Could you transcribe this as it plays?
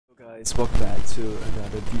Guys, welcome back to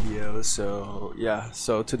another video. So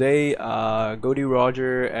today Goldie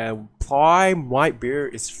Roger and Prime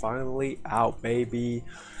Whitebeard is finally out, baby.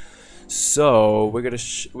 So we're gonna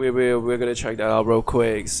check that out real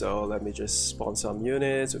quick. So let me just spawn some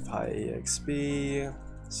units with high EXP.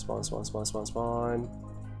 Spawn.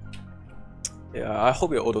 Yeah, I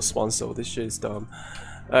hope it auto spawns though. This shit is dumb.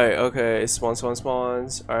 Alright, okay, spawns.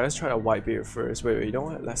 Alright, let's try a Whitebeard first. Wait, you know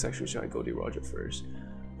what? Let's actually try Goldie Roger first.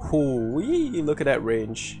 Hoo-wee, look at that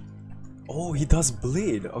range. Oh, he does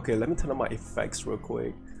bleed. Okay, let me turn on my effects real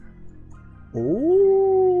quick. Oh,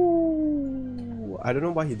 I don't know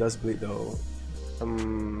why he does bleed though.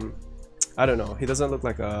 I don't know. He doesn't look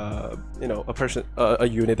like a a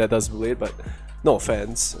unit that does bleed, but no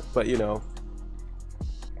offense. But you know,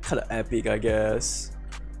 kind of epic, I guess.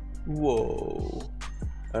 Whoa.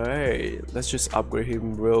 Alright, let's just upgrade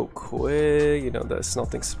him real quick. You know, there's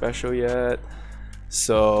nothing special yet.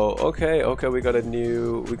 So okay, we got a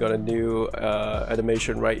new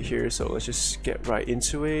animation right here. So let's just get right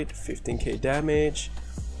into it. 15k damage.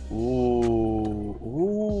 Ooh,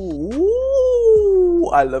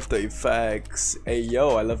 I love the effects. Hey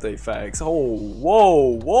yo, I love the effects. Oh,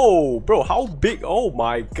 whoa, bro, how big? Oh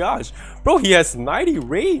my gosh, bro, he has 90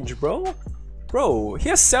 range, bro. He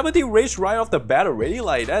has 70 range right off the bat already.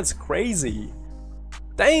 Like, that's crazy.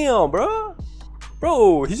 Damn, bro.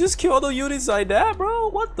 Bro, he just killed all the units like that, bro?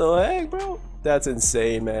 What the heck, bro? That's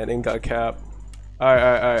insane, man. Ain't got cap.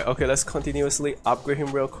 Alright. Okay, let's continuously upgrade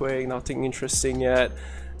him real quick. Nothing interesting yet.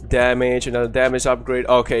 Damage, another damage upgrade.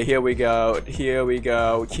 Okay, here we go, baby. Here we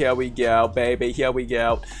go.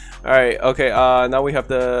 Alright, okay, now we have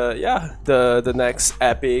the next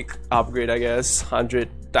epic upgrade, I guess.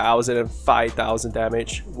 100,000 and 5,000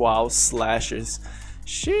 damage. Wow, slashes.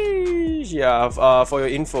 Sheesh. Yeah, for your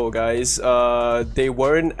info, guys, they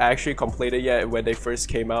weren't actually completed yet when they first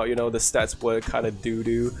came out. You know, the stats were kind of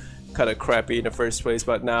doo-doo, kind of crappy in the first place,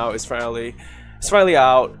 but now it's finally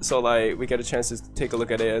out, so like we get a chance to take a look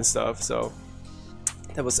at it and stuff. So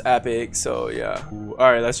that was epic. So yeah,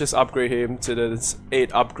 alright, let's just upgrade him to the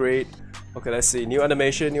 8 upgrade. Okay, let's see, new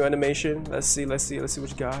animation. Let's see what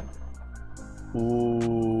you got.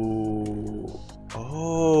 Ooh,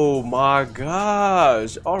 oh my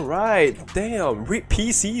gosh. Alright, damn, rip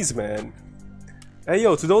PCs, man. Hey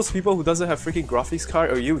yo, to those people who doesn't have freaking graphics card,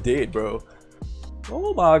 or you did, bro.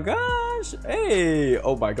 Oh my gosh. Hey,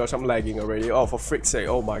 oh my gosh, I'm lagging already. Oh, for frick's sake.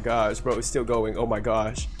 Oh my gosh, bro, it's still going. Oh my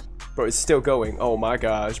gosh, bro, it's still going. Oh my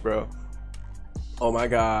gosh, bro. Oh my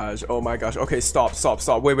gosh. Okay, stop.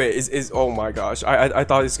 Wait, is oh my gosh, I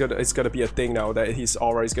thought it's gonna be a thing now that he's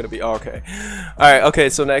already gonna be. Okay, alright, okay,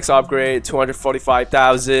 so next upgrade,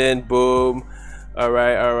 245,000. Boom.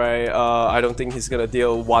 Alright, I don't think he's gonna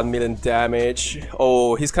deal 1 million damage.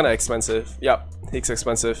 Oh, he's kind of expensive. Yep, he's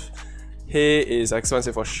expensive. He is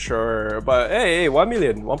expensive for sure. But hey, 1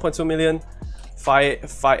 million, 1.2 million. Fight,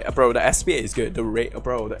 bro, the SPA is good. The rate,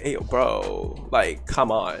 bro, the 8, bro, like,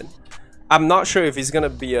 come on. I'm not sure if he's gonna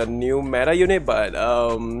be a new meta unit, but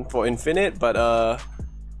for Infinite, but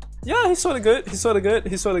yeah, he's sort of good.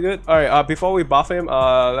 Alright, before we buff him,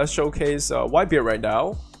 let's showcase Whitebeard right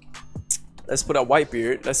now. Let's put out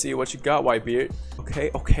Whitebeard. Let's see what you got, Whitebeard.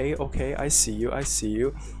 Okay, I see you.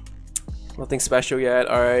 Nothing special yet.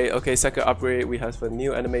 Alright, okay, second upgrade. We have a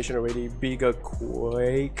new animation already. Bigger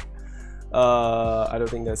Quake. I don't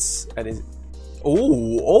think that's any.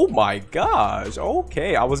 Oh my gosh.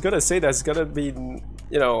 Okay, I was gonna say that's gonna be,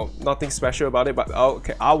 you know, nothing special about it, but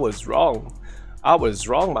okay, I was wrong,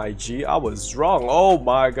 my G. I was wrong. Oh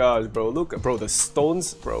my gosh, bro. Look, bro, the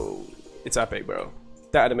stones, bro. It's epic, bro.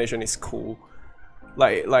 That animation is cool.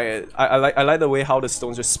 I like the way how the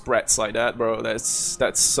stones just spreads like that, bro. That's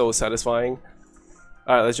so satisfying.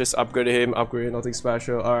 Alright, let's just upgrade him. Nothing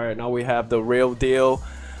special. Alright, now we have the real deal.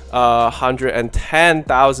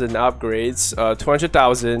 110,000 upgrades,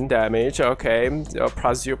 200,000 damage. Okay,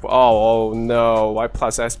 plus 0. Oh no, why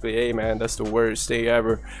plus SPA, man? That's the worst thing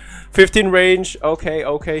ever. 15 range.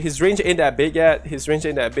 Okay, his range ain't that big yet.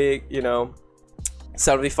 You know.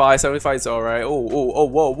 75 is alright. Oh,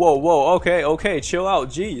 whoa. Okay, chill out,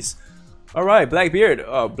 jeez. Alright, Blackbeard.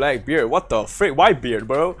 Oh, Blackbeard, what the frick? Whitebeard,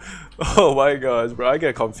 bro. Oh my gosh, bro, I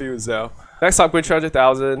get confused now. Next upgrade,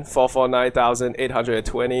 300,000, 449,000,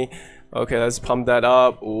 820. Okay, let's pump that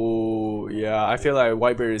up. Oh yeah, I feel like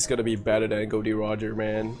Whitebeard is gonna be better than Goldie Roger,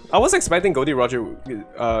 man. I was expecting Goldie Roger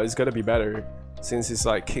is gonna be better since he's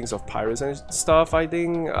like Kings of Pirates and stuff. I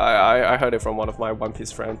think I heard it from one of my One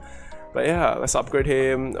Piece friends. But yeah, let's upgrade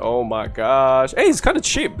him. Oh my gosh. Hey, he's kind of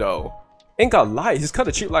cheap though. Ain't gonna lie, he's kind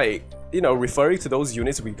of cheap. Like, you know, referring to those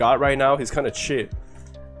units we got right now, he's kind of cheap.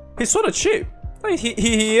 He's sort of cheap. Like,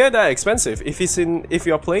 he ain't that expensive. If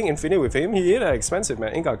you're playing Infinite with him, he ain't that expensive,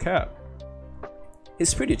 man. Ain't got cap.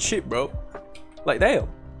 He's pretty cheap, bro. Like, damn.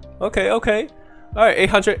 Okay. Alright,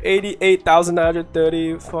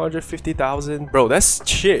 888,930, 450,000. Bro, that's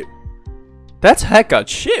cheap. That's hecka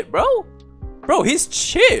cheap, bro. Bro, he's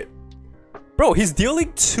cheap. Bro, he's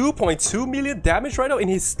dealing 2.2 million damage right now in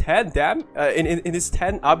his 10 in his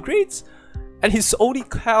 10 upgrades, and his only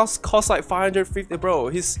cost like 550. Bro,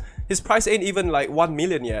 his price ain't even like 1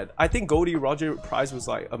 million yet. I think Goldie Roger price was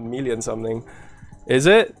like 1 million something. Is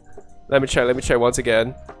it? Let me check once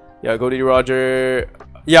again. Yeah, Goldie Roger.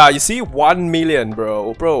 Yeah, you see, 1 million,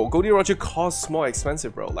 bro. Bro, Goldie Roger costs more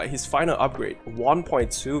expensive, bro. Like his final upgrade,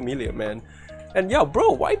 1.2 million, man. And yeah,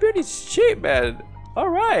 bro, Whitebeard is cheap, man.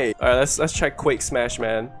 Alright, let's check Quake Smash,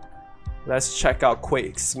 man. Let's check out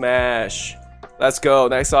Quake Smash. Let's go,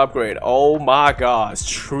 next upgrade. Oh my gosh,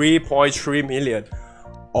 3.3 million.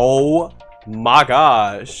 Oh my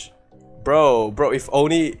gosh. Bro, if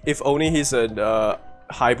only he's a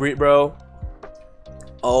hybrid, bro.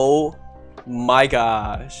 Oh my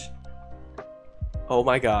gosh. Oh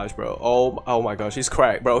my gosh, bro. Oh my gosh, he's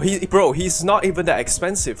cracked, bro. He's not even that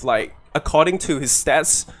expensive, like according to his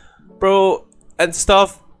stats, bro. And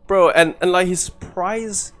stuff, bro, and like his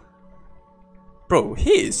price, bro,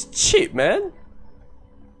 he is cheap, man.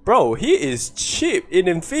 Bro, he is cheap in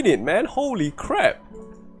Infinite, man. Holy crap.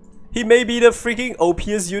 He may be the freaking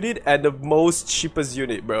OPest unit and the most cheapest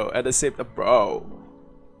unit, bro. At the same time, bro.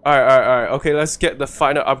 Alright. Okay, let's get the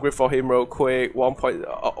final upgrade for him real quick. 1 point.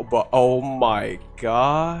 Oh my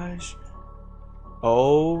gosh.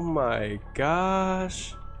 Oh my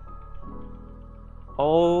gosh.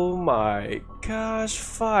 Oh my gosh,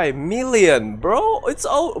 5 million, bro. It's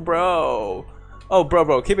bro. Oh,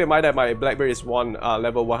 bro. Keep in mind that my Blackbeard is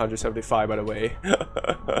level 175, by the way.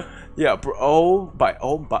 Yeah, bro. Oh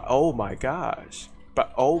my gosh.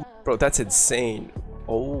 But bro, that's insane.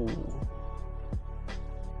 Oh,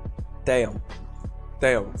 damn.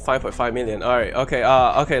 5.5 million. All right. Okay.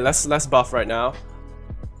 Okay. Let's buff right now.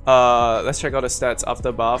 Let's check out the stats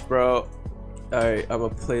after buff, bro. Alright, I'm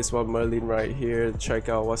gonna place one Merlin right here. Check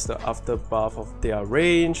out what's the after buff of their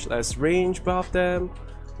range. Let's range buff them.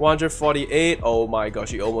 148. Oh my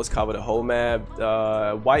gosh, you almost covered the whole map.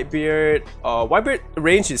 Whitebeard. Whitebeard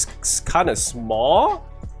range is kind of small.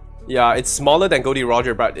 Yeah, it's smaller than Goldie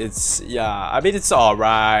Roger, but it's, yeah, I mean, it's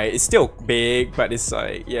alright. It's still big, but it's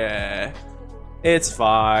like, yeah, it's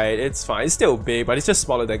fine. It's still big, but it's just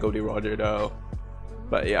smaller than Goldie Roger though.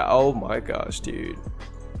 But yeah, oh my gosh, dude.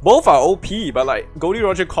 Both are OP, but like Goldie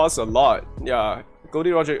Roger costs a lot. Yeah, Goldie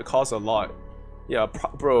Roger costs a lot. Yeah,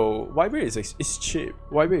 bro, Whitebeard is cheap.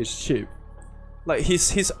 Whitebeard is cheap. Like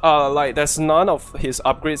he's like there's none of his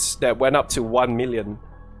upgrades that went up to 1 million.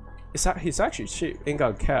 He's actually cheap. Ain't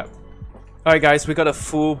got cap. Alright guys, we got a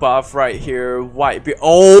full buff right here. Whitebeard.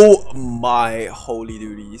 Oh my holy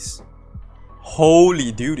duties.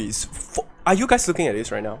 Holy duties. Are you guys looking at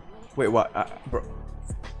this right now? Wait, what?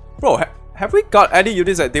 Bro, have we got any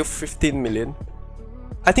units that deal 15 million?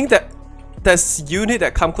 I think that this unit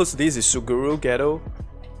that come close to this is Suguru, Ghetto,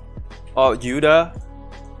 or Yuda.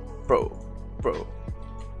 Bro,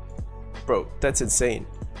 that's insane.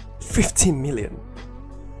 15 million.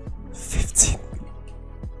 15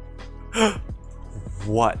 million.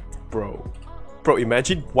 What, bro? Bro,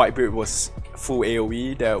 imagine Whitebeard was full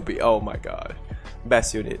AoE. That would be, oh my god.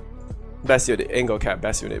 Best unit. Ain't gonna cap,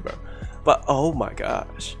 best unit, bro. But oh my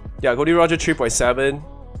gosh. Yeah, Goldie Roger 3.7.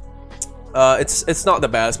 It's not the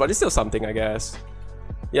best, but it's still something, I guess.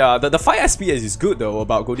 Yeah, the 5 SPA is good though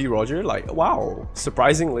about Goldie Roger. Like, wow,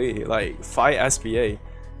 surprisingly, like 5 SPA.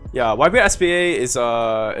 Yeah, Whitebeard SPA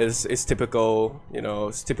is typical, you know,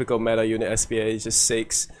 it's typical meta unit SPA, it's just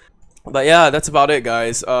 6. But yeah, that's about it,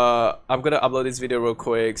 guys. I'm gonna upload this video real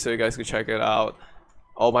quick so you guys can check it out.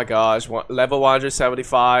 Oh my gosh, level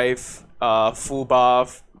 175, full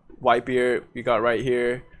buff, Whitebeard we got right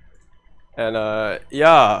here. And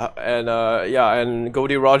and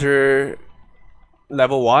Goldie Roger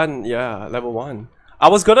level 1, yeah, level 1. I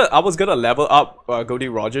was gonna level up Goldie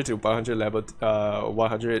Roger to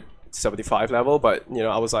 175 level, but you know,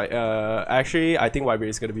 I was like, actually I think Whitebeard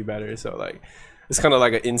is gonna be better, so like it's kind of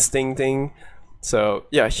like an instinct thing. So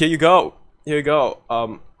yeah, here you go. Yeah,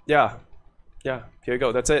 here you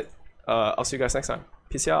go. That's it. I'll see you guys next time.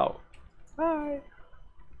 Peace out. Bye.